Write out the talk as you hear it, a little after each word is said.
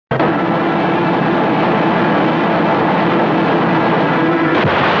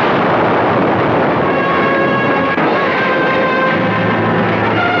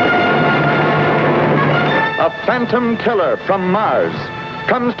phantom killer from Mars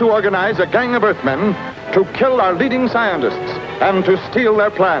comes to organize a gang of Earthmen to kill our leading scientists and to steal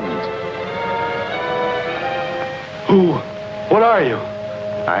their plans. Who? What are you?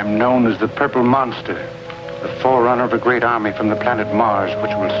 I'm known as the Purple Monster, the forerunner of a great army from the planet Mars,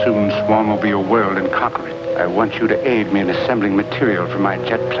 which will soon swarm over your world and conquer it. I want you to aid me in assembling material for my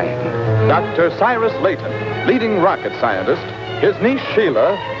jet plane. Dr. Cyrus Layton, leading rocket scientist, his niece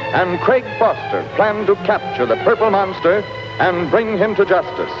Sheila, and Craig Foster plan to capture the Purple Monster and bring him to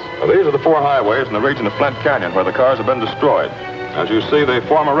justice. Well, these are the 4 highways in the region of Flint Canyon where the cars have been destroyed. As you see, they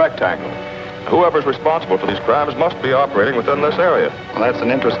form a rectangle. Whoever's responsible for these crimes must be operating within this area. Well, that's an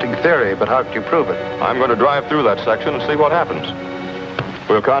interesting theory, but how can you prove it? I'm going to drive through that section and see what happens.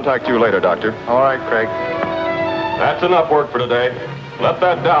 We'll contact you later, Doctor. All right, Craig. That's enough work for today. Let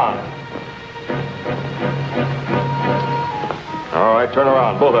that down. All right, turn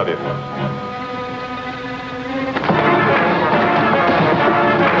around, both of you.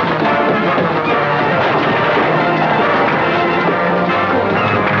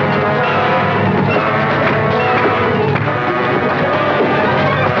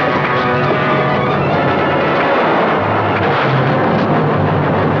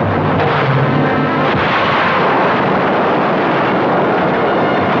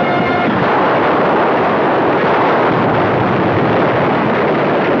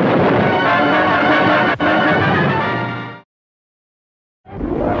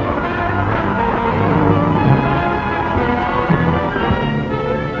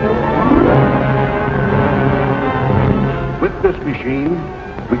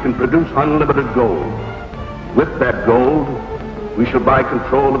 Produce unlimited gold. With that gold, we shall buy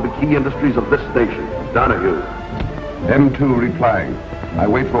control of the key industries of this station. Donahue. M2 replying. I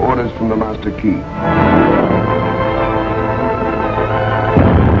wait for orders from the master key.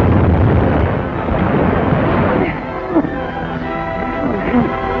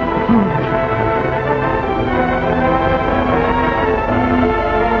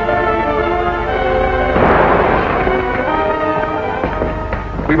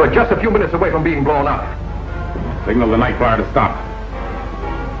 We were just a few minutes away from being blown up. Signal the night fire to stop.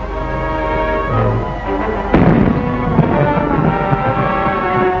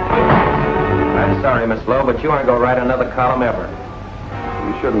 I'm sorry, Miss Lowe, but you aren't going to write another column ever.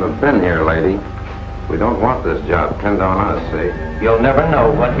 You shouldn't have been here, lady. We don't want this job pinned on us, see? You'll never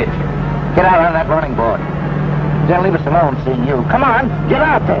know what hit you. Get out on that running board. They'll leave us alone seeing you. Come on, get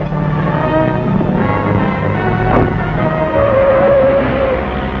out there.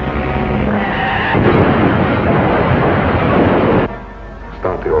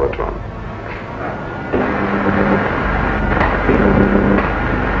 Start the Orotron.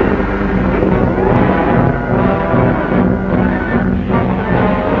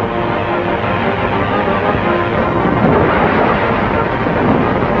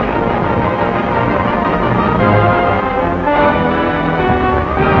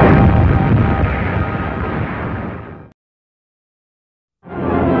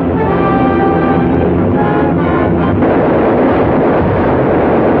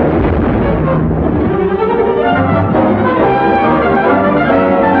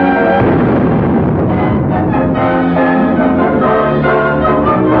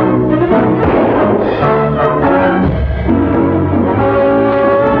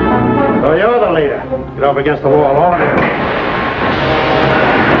 Up against the wall, all of you.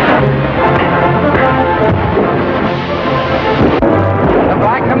 The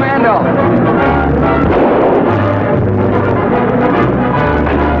Black Commando.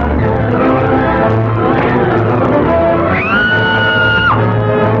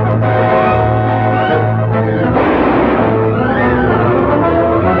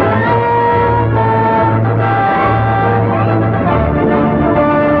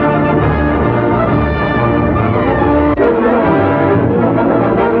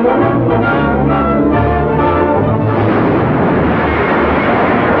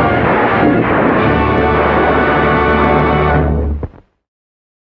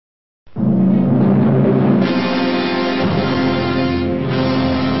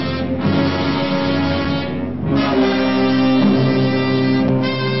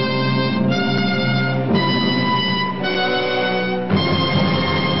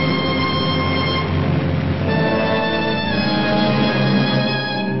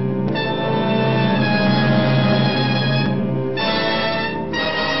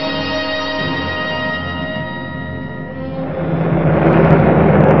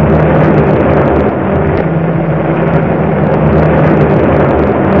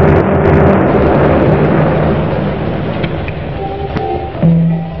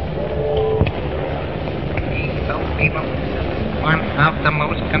 of the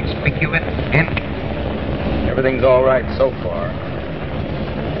most conspicuous end. Everything's all right so far.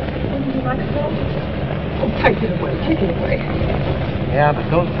 Would you like some? Oh, take it away. Take it away. Yeah, but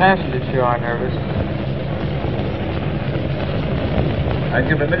those passengers sure are nervous. I'd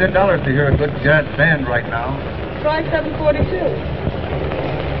give $1 million to hear a good jazz band right now. Try 742.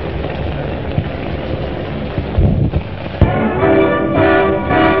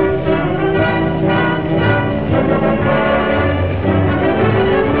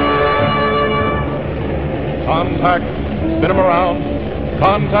 Contact, spin 'em around.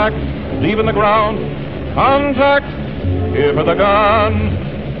 Contact, leaving the ground. Contact, here for the gun.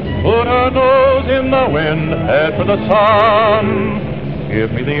 Put her nose in the wind, head for the sun.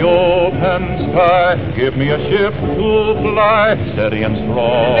 Give me the open sky, give me a ship to fly, steady and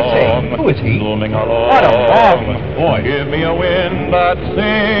strong. Who is he? Zooming along. What a marvelous voice. Give me a wind that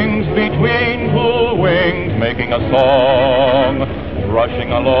sings between two wings, making a song,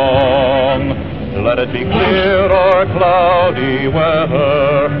 rushing along. Let it be clear or cloudy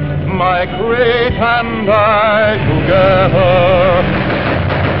weather, my crate and I together.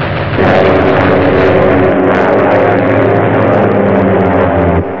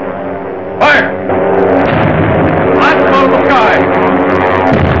 Fire! Let's go to the sky!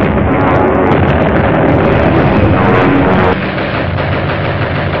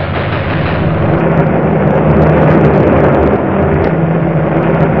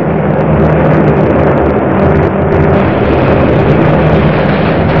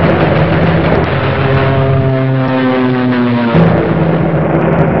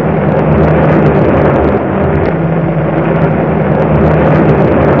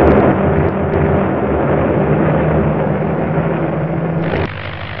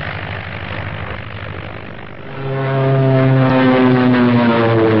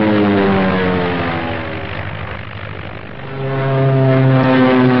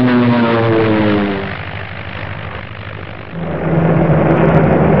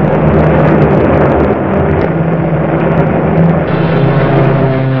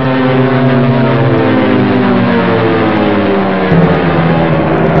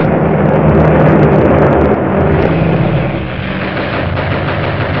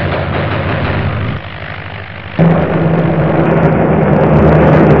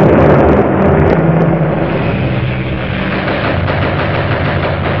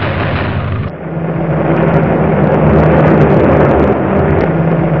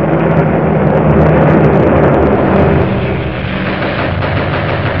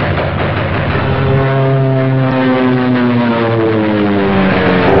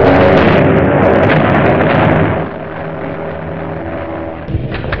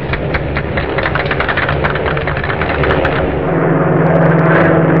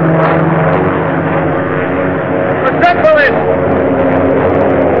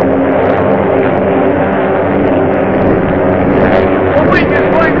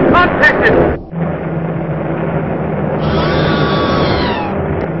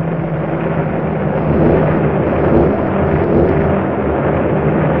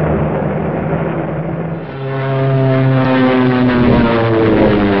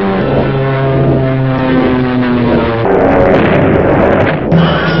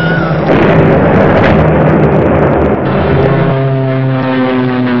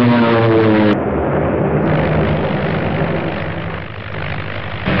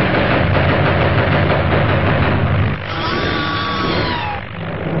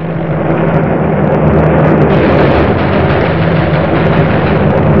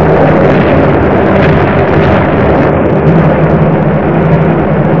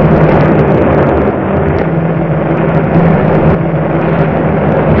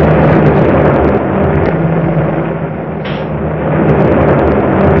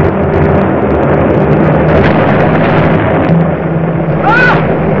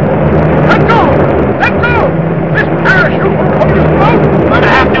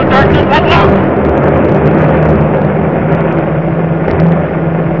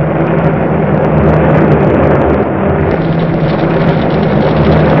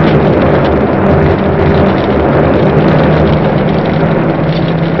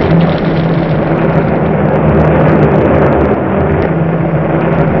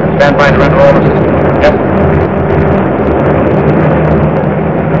 Stand by to render all the